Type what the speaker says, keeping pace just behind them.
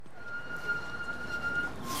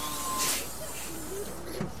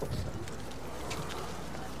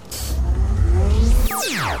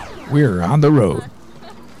We're on the road.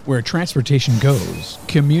 Where transportation goes,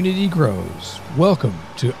 community grows. Welcome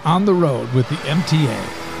to On the Road with the MTA.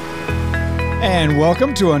 And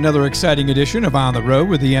welcome to another exciting edition of On the Road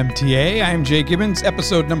with the MTA. I'm Jay Gibbons,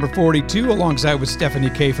 episode number 42, alongside with Stephanie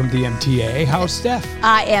K from the MTA. How's Steph?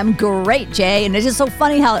 I am great, Jay. And it's just so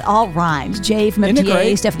funny how it all rhymes. Jay from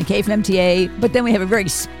MTA, Stephanie K from MTA. But then we have a very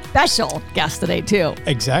special guest today, too.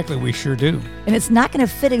 Exactly, we sure do. And it's not going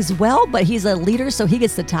to fit as well, but he's a leader, so he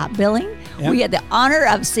gets the top billing. Yep. We had the honor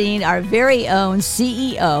of seeing our very own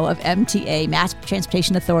CEO of MTA, Mass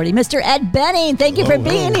Transportation Authority, Mr. Ed Benning. Thank you for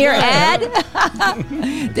being here, Ed.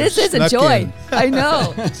 This is a joy. I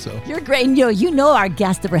know. You're great. And you know our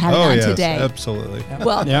guest that we're having on today. Absolutely.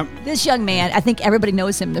 Well, This young man, I think everybody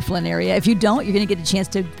knows him in the Flint area. If you don't, you're going to get a chance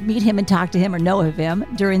to meet him and talk to him or know of him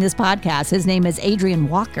during this podcast. His name is Adrian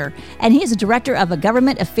Walker, and he is a director of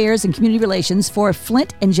Government Affairs and Community Relations for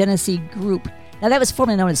Flint and Genesee Group. Now, that was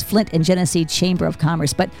formerly known as Flint and Genesee Chamber of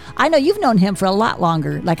Commerce, but I know you've known him for a lot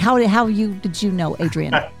longer. Like, how did you know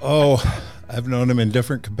Adrian? I've known him in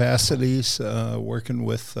different capacities, working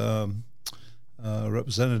with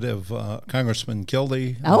Representative Congressman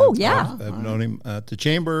Kildee. I've known him at the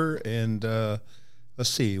Chamber, and let's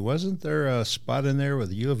see, wasn't there a spot in there with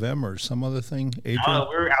the U of M or some other thing, Adrian? I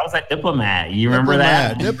was at Diplomat. You remember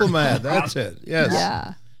that? Diplomat, that's it,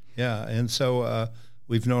 yes. Yeah, and so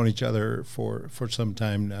we've known each other for some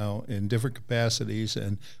time now in different capacities,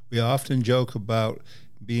 and we often joke about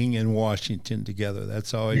being in Washington together.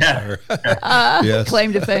 That's always our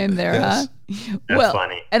claim to fame there, yes. Huh? That's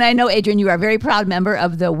funny. And I know, Adrian, you are a very proud member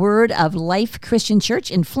of the Word of Life Christian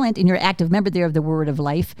Church in Flint, and you're an active member there of the Word of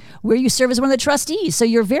Life, where you serve as one of the trustees. So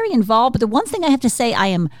you're very involved. But the one thing I have to say I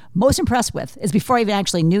am most impressed with is before I even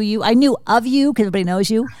actually knew you, I knew of you because everybody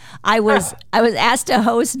knows you. I was asked to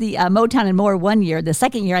host the Motown and More one year. The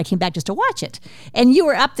second year I came back just to watch it. And you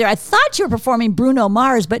were up there. I thought you were performing Bruno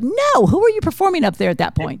Mars, but no. Who were you performing up there at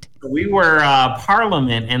that point? We were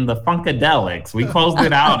Parliament and the Funkadelics. We closed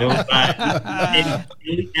it out. It was,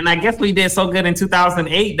 and I guess we did so good in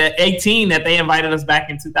 2018 that they invited us back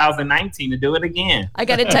in 2019 to do it again. I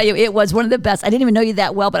got to tell you, it was one of the best. I didn't even know you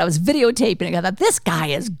that well, but I was videotaping it. I thought, this guy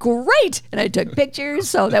is great. And I took pictures,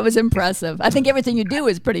 so that was impressive. I think everything you do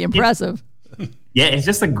is pretty impressive. Yeah, it's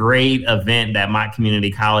just a great event that Mott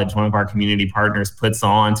Community College, one of our community partners, puts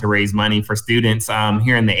on to raise money for students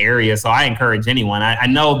here in the area. So I encourage anyone. I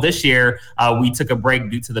know this year we took a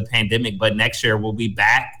break due to the pandemic, but next year we'll be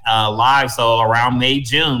back live. So around May,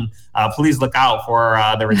 June, please look out for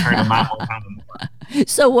the return of my hometown.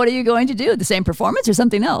 So what are you going to do? The same performance or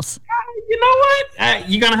something else? You know what?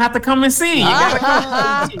 You're going to have to come and see.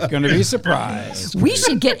 You're going to be surprised. We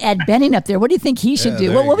should get Ed Benning up there. What do you think he should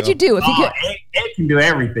do? What would you do if you could? Ed can do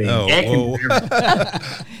everything. Ed can do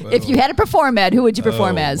everything. If you had to perform, Ed, who would you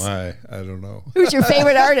perform as? I don't know. Who's your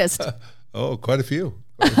favorite artist? Quite a few.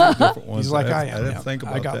 Different ones. He's like I am. I didn't think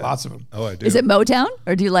about that. I got lots of them. Oh, I do. Is it Motown,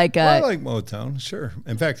 or do you like? I like Motown, sure.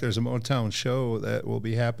 In fact, there's a Motown show that will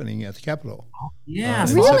be happening at the Capitol.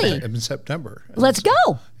 Really? In September. Let's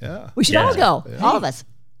go. Yeah. We should all go. Yeah. All of us.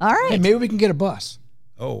 All right. Hey, maybe we can get a bus.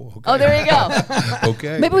 Oh, okay. Oh, there you go.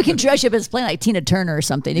 Okay. Maybe we can dress you up as playing like Tina Turner or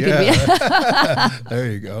something. It could be.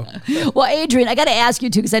 There you go. Well, Adrian, I got to ask you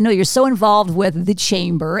too, because I know you're so involved with the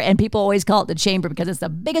Chamber, and people always call it the Chamber because it's the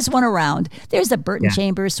biggest one around. There's the Burton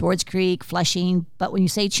Chamber, Swartz Creek, Flushing. But when you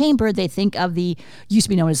say Chamber, they think of the used to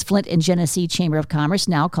be known as Flint and Genesee Chamber of Commerce,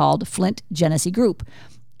 now called Flint Genesee Group.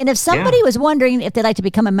 And if somebody was wondering if they'd like to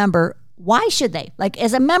become a member, why should they? Like,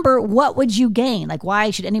 as a member, what would you gain? Like,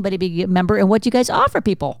 why should anybody be a member, and what do you guys offer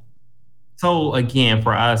people? So again,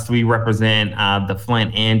 for us, we represent the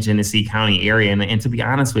Flint and Genesee County area. And to be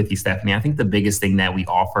honest with you, Stephanie, I think the biggest thing that we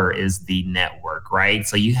offer is the network, right?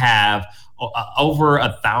 So you have over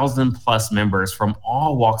 1,000+ members from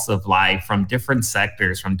all walks of life, from different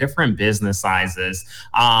sectors, from different business sizes.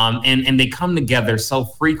 And they come together so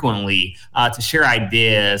frequently to share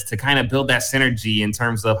ideas, to kind of build that synergy in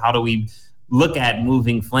terms of how do we look at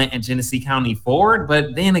moving Flint and Genesee County forward.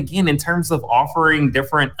 But then again, in terms of offering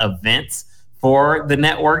different events for the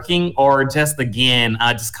networking, or just, again,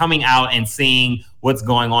 just coming out and seeing what's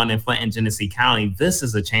going on in Flint and Genesee County, this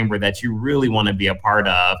is a chamber that you really want to be a part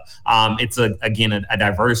of. It's, a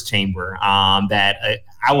diverse chamber that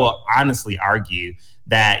I will honestly argue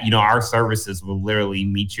that, our services will literally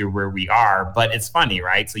meet you where we are. But it's funny,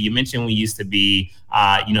 right? So you mentioned we used to be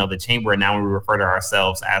the chamber, and now we refer to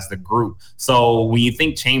ourselves as the group. So when you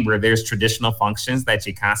think chamber, there's traditional functions that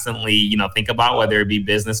you constantly, think about, whether it be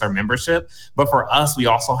business or membership. But for us, we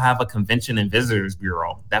also have a convention and visitors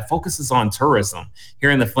bureau that focuses on tourism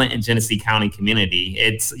here in the Flint and Genesee County community.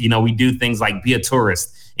 It's, we do things like be a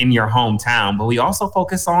tourist in your hometown, but we also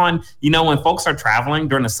focus on, when folks are traveling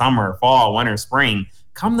during the summer, fall, winter, spring,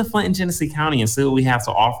 come to Flint and Genesee County and see what we have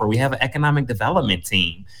to offer. We have an economic development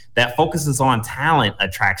team that focuses on talent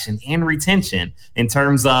attraction and retention in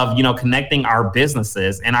terms of, connecting our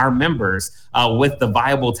businesses and our members with the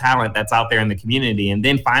viable talent that's out there in the community. And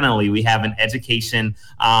then finally, we have an education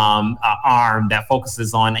arm that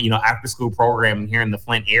focuses on, after school programming here in the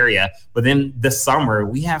Flint area. But then this summer,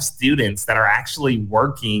 we have students that are actually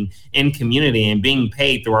working in community and being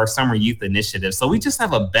paid through our summer youth initiative. So we just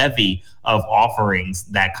have a bevy of offerings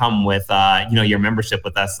that come with, your membership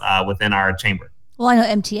with us within our chamber. Well, I know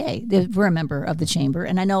MTA, we're a member of the chamber,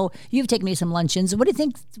 and I know you've taken me to some luncheons. What do you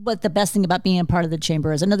think what the best thing about being a part of the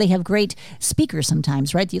chamber is? I know they have great speakers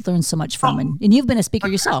sometimes, right, that you learn so much from. And you've been a speaker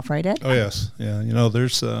yourself, right, Ed? Oh, yes. Yeah,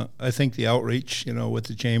 there's, I think the outreach, with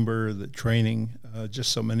the chamber, the training,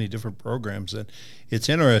 just so many different programs. And it's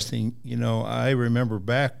interesting, I remember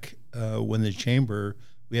back when the chamber,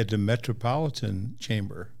 we had the Metropolitan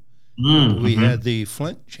Chamber. Mm-hmm. We had the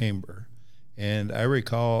Flint Chamber. And I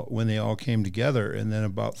recall when they all came together, and then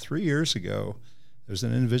about 3 years ago, there's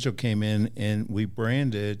an individual came in and they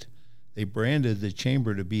branded the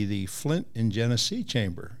chamber to be the Flint and Genesee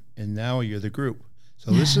Chamber, and now you're the group.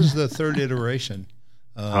 So this is the third iteration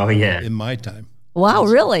in my time. Wow,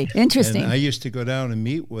 really? Interesting. And I used to go down and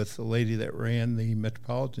meet with the lady that ran the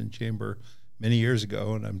Metropolitan Chamber many years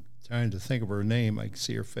ago, and I'm trying to think of her name. I can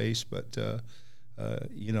see her face, but,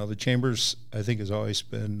 the chambers, I think, has always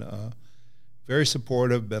been very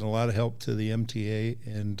supportive, been a lot of help to the MTA,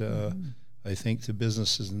 and I think to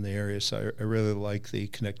businesses in the area. So I really like the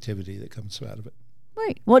connectivity that comes out of it.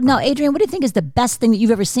 Right. Well, now, Adrian, what do you think is the best thing that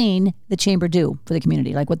you've ever seen the chamber do for the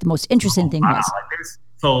community? Like what the most interesting thing was?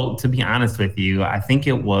 So to be honest with you, I think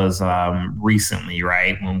it was recently,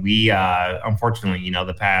 right, when we, unfortunately,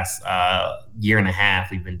 the past year and a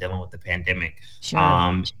half, we've been dealing with the pandemic. Sure.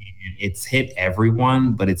 And it's hit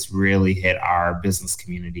everyone, but it's really hit our business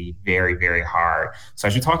community very, very hard. So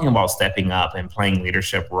as you're talking about stepping up and playing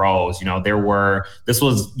leadership roles, this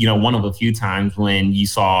was, one of a few times when you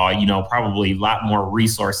saw, probably a lot more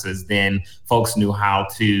resources than folks knew how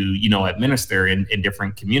to, administer in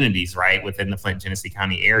different communities, right, within the Flint, Genesee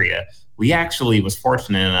County area. We actually was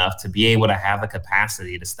fortunate enough to be able to have the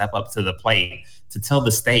capacity to step up to the plate to tell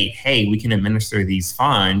the state, hey, we can administer these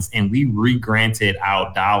funds, and we re-granted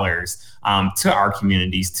out dollars to our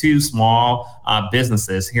communities, to small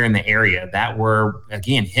businesses here in the area that were,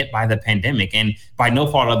 again, hit by the pandemic and by no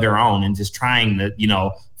fault of their own, and just trying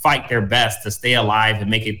to, fight their best to stay alive and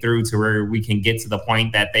make it through to where we can get to the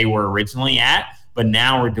point that they were originally at. But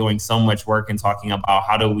now we're doing so much work and talking about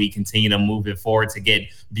how do we continue to move it forward to get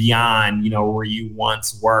beyond, where you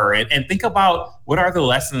once were, and think about what are the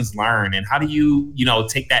lessons learned and how do you,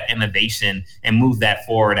 take that innovation and move that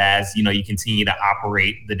forward as, you continue to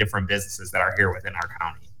operate the different businesses that are here within our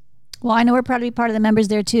county. Well, I know we're proud to be part of the members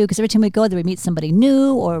there, too, because every time we go there, we meet somebody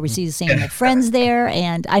new or we see the same friends there.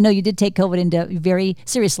 And I know you did take COVID into very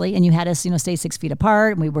seriously, and you had us, stay 6 feet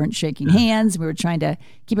apart, and we weren't shaking hands. We were trying to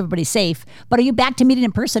keep everybody safe. But are you back to meeting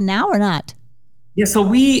in person now or not? Yeah,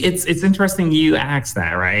 so it's interesting you asked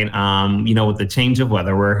that, right? With the change of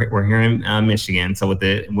weather, we're here in Michigan. So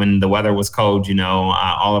when the weather was cold,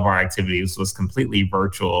 all of our activities was completely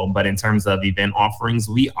virtual. But in terms of event offerings,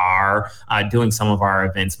 we are doing some of our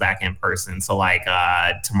events back in person. So like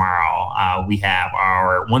tomorrow, we have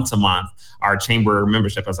our once a month, our chamber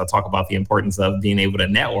membership, as I talk about the importance of being able to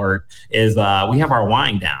network, is we have our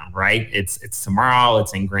wine down, right? It's tomorrow.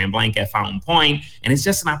 It's in Grand Blanc at Fountain Point, and it's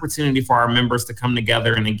just an opportunity for our members to come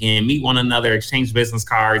together and again meet one another, exchange business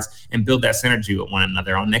cards, and build that synergy with one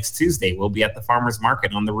another. On next Tuesday, we'll be at the farmers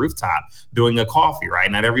market on the rooftop doing a coffee.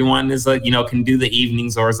 Right, not everyone is can do the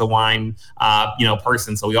evenings or is a wine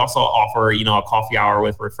person. So we also offer a coffee hour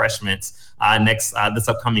with refreshments this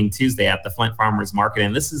upcoming Tuesday at the Flint Farmers Market.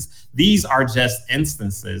 And these are just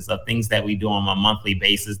instances of things that we do on a monthly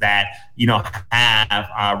basis that have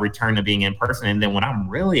a return to being in person. And then what I'm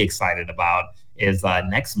really excited about is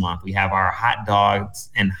next month we have our hot dogs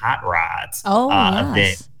and hot rods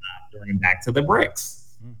event during Back to the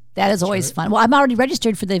Bricks. That is always fun. Well, I'm already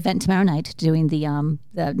registered for the event tomorrow night, doing the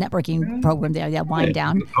networking program there, that wind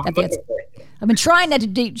down. I've been trying not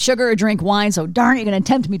to eat sugar or drink wine, so darn it, you're going to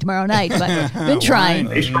tempt me tomorrow night. But been trying.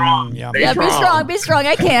 Stay strong. Yeah. Yeah, be strong.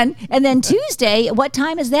 I can. And then Tuesday, what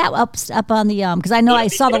time is that up on the? Because I know I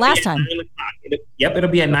saw the last time. It'll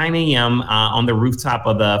be at 9 a.m. On the rooftop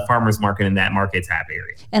of the farmers market in that Market Tap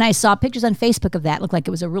area. And I saw pictures on Facebook of that. It looked like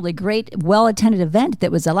it was a really great, well-attended event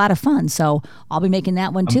that was a lot of fun. So I'll be making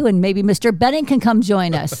that one too, and maybe Mr. Benning can come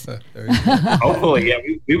join us. Hopefully, yeah,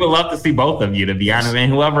 we would love to see both of you, to be honest,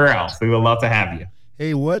 and whoever else. We would love to have you.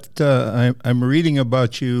 Hey, I'm reading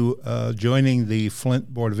about you joining the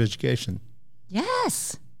Flint Board of Education.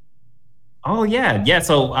 Yes. Oh, yeah.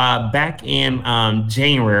 So back in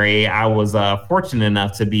January, I was fortunate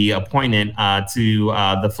enough to be appointed to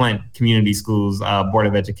the Flint Community Schools Board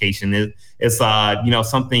of Education. It's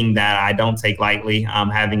something that I don't take lightly,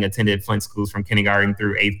 having attended Flint schools from kindergarten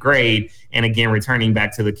through 8th grade. And again, returning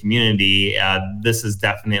back to the community, this is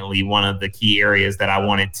definitely one of the key areas that I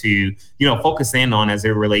wanted to, focus in on as it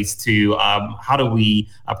relates to how do we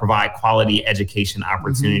provide quality education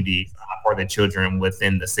opportunities for the children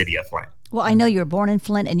within the city of Flint. Well, I know you were born in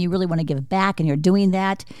Flint and you really want to give back and you're doing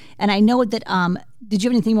that. And I know that, did you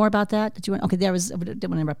have anything more about that? I didn't want to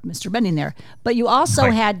interrupt Mr. Benning there. But you also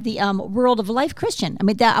had the World of Life Christian. I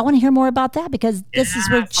mean, I want to hear more about that because this is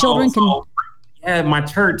where children can... Yeah, my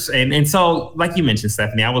church. And so, like you mentioned,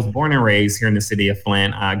 Stephanie, I was born and raised here in the city of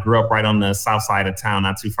Flint. I grew up right on the south side of town,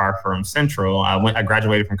 not too far from Central. I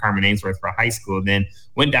graduated from Carmen Ainsworth for high school, then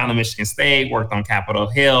went down to Michigan State, worked on Capitol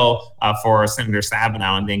Hill for Senator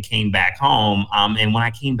Stabenow, and then came back home. And when I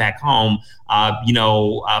came back home,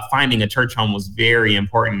 finding a church home was very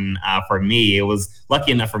important for me. It was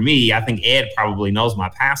lucky enough for me. I think Ed probably knows my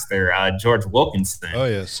pastor, George Wilkinson. Oh,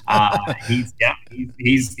 yes.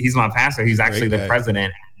 He's my pastor. He's actually the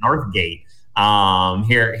president at Northgate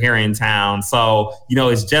here in town. So,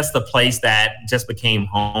 it's just a place that just became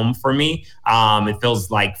home for me. It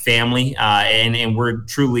feels like family, and we're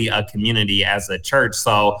truly a community as a church.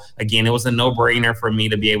 So again, it was a no-brainer for me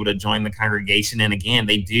to be able to join the congregation. And again,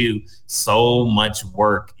 they do so much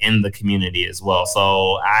work in the community as well.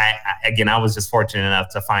 So I was just fortunate enough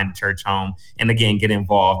to find a church home and again, get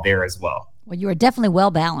involved there as well. Well, you are definitely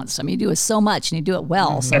well balanced. I mean, you do it so much and you do it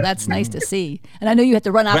well. So that's nice to see. And I know you have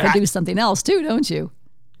to run off and do something else too, don't you?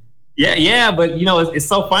 Yeah. But, it's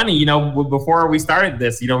so funny, before we started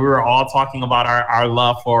this, we were all talking about our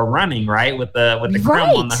love for running, right? With the crim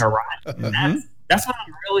on the horizon. That's what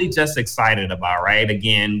I'm really just excited about, right?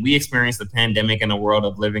 Again, we experienced the pandemic in a world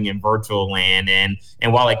of living in virtual land. And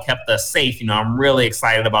while it kept us safe, I'm really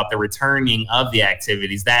excited about the returning of the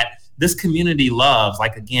activities that this community loves,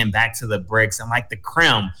 like, again, back to the bricks and like the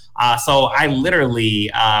crim. So I literally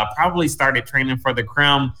probably started training for the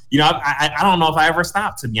crim. I don't know if I ever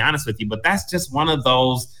stopped, to be honest with you, but that's just one of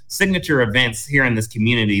those signature events here in this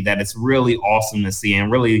community that it's really awesome to see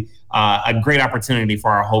and really a great opportunity for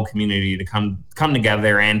our whole community to come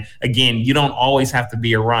together. And again, you don't always have to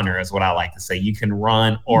be a runner, is what I like to say. You can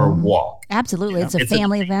run or walk. Absolutely. It's a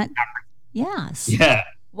family event. Yes. Yeah.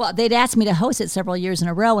 Well, they'd asked me to host it several years in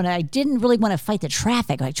a row, and I didn't really want to fight the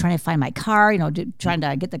traffic, like trying to find my car, trying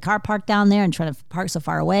to get the car parked down there and trying to park so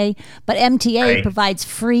far away. But MTA provides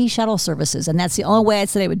free shuttle services, and that's the only way I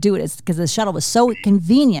said I would do it is because the shuttle was so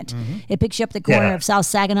convenient. It picks you up at the corner of South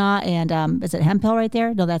Saginaw and is it Hemphill right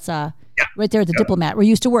there? No, that's right there at the Diplomat, where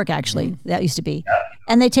you used to work, actually. That used to be.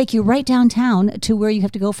 And they take you right downtown to where you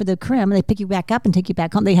have to go for the crim, and they pick you back up and take you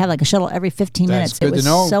back home. They have like a shuttle every 15 minutes. Good it was to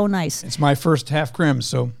know. So nice. It's my first half crim,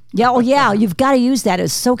 so. Yeah, you've got to use that. It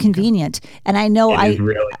was so convenient. And I know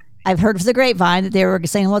I've heard from the grapevine that they were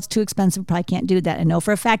saying, well, it's too expensive. Probably can't do that. I know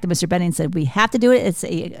for a fact that Mr. Benning said, we have to do it.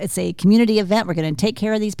 It's a community event. We're going to take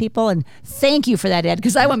care of these people. And thank you for that, Ed,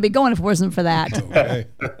 because I wouldn't be going if it wasn't for that. Okay.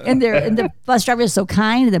 and the bus driver is so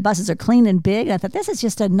kind, and the buses are clean and big. And I thought, this is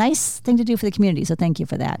just a nice thing to do for the community. So thank you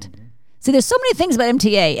for that. See, there's so many things about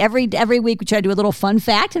MTA. Every week we try to do a little fun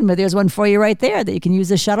fact, and there's one for you right there that you can use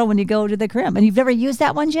the shuttle when you go to the crim. And you've never used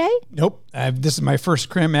that one, Jay? Nope. This is my first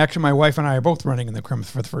crim. Actually, my wife and I are both running in the crim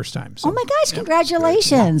for the first time. So. Oh my gosh,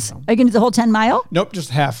 congratulations. Are you going to do the whole 10 mile? Nope,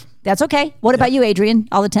 just half. That's okay. What about you, Adrian?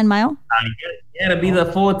 All the 10 mile? Yeah, to be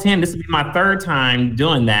the full 10. This will be my third time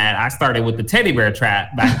doing that. I started with the teddy bear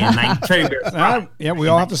trap back in Teddy Bear. Yeah, we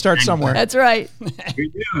all have to start somewhere. That's right.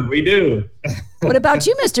 We do. What about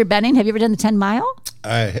you, Mr. Benning? Have you ever done the 10 mile?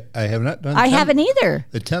 I have not done. I haven't either.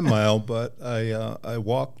 The 10 mile, but I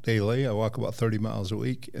walk daily. I walk about 30 miles a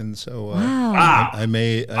week, and so I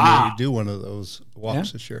may do one of those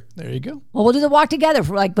walks this year. There you go. Well, we'll do the walk together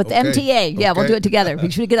for with the MTA. Yeah, we'll do it together.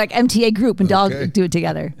 We should get like MTA group and all do it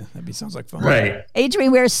together. That sounds like fun. Right.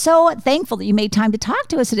 Adrian, we're so thankful that you made time to talk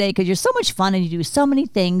to us today because you're so much fun and you do so many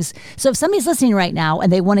things. So if somebody's listening right now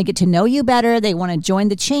and they want to get to know you better, they want to join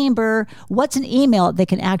the chamber, what's an email they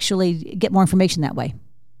can actually get more information that way?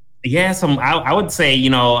 Yeah, so I would say,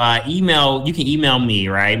 email, you can email me,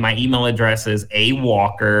 right? My email address is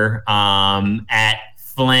awalker at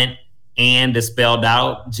Flint and spelled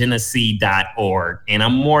out Genesee.org. And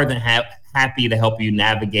I'm more than happy to help you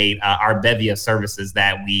navigate our bevy of services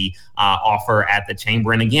that we offer at the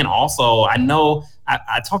chamber. And again, also, I know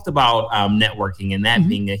I talked about networking and that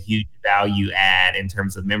being a huge value add in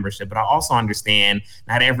terms of membership, but I also understand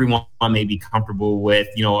not everyone may be comfortable with,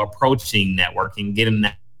 approaching networking, getting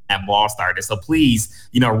that ball started. So please,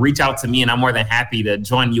 reach out to me and I'm more than happy to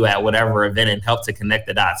join you at whatever event and help to connect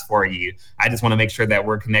the dots for you. I just want to make sure that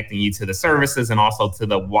we're connecting you to the services and also to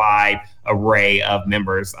the wide array of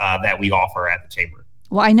members that we offer at the chamber.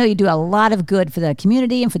 Well, I know you do a lot of good for the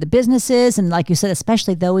community and for the businesses. And like you said,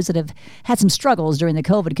 especially those that have had some struggles during the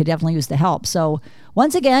COVID could definitely use the help. So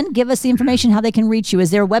once again, give us the information how they can reach you.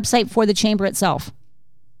 Is there a website for the chamber itself?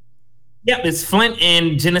 Yep, it's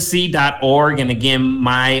flintandgenesee.org. And again,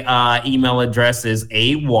 my email address is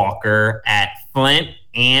awalker at Flint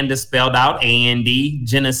and spelled out A-N-D,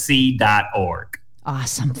 Genesee.org.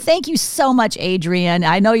 Awesome. Thank you so much, Adrian.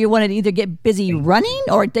 I know you want to either get busy running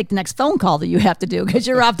or take the next phone call that you have to do because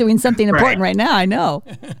you're off doing something important right now. I know.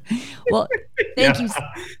 Well, thank you.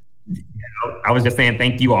 I was just saying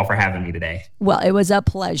thank you all for having me today. Well, it was a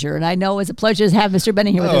pleasure. And I know it was a pleasure to have Mr.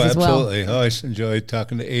 Benning here with us as well. Absolutely. I always enjoyed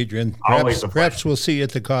talking to Adrian. Perhaps we'll see you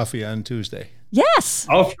at the coffee on Tuesday. Yes.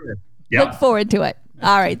 Oh, sure. Yeah. Look forward to it.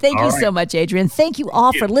 All right. Thank you so much, Adrian. Thank you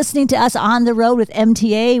all for listening to us on the road with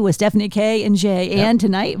MTA with Stephanie K and Jay. And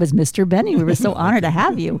tonight it was Mr. Benning. We were so honored to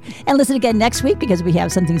have you. And listen again next week because we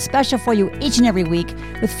have something special for you each and every week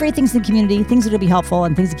with free things in the community, things that will be helpful,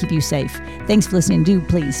 and things to keep you safe. Thanks for listening. Do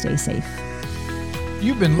please stay safe.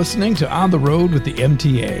 You've been listening to On the Road with the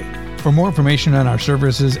MTA. For more information on our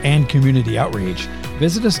services and community outreach,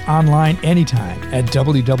 visit us online anytime at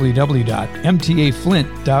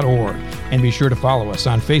www.mtaflint.org. And be sure to follow us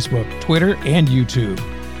on Facebook, Twitter, and YouTube.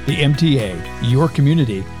 The MTA, your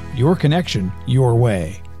community, your connection, your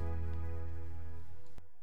way.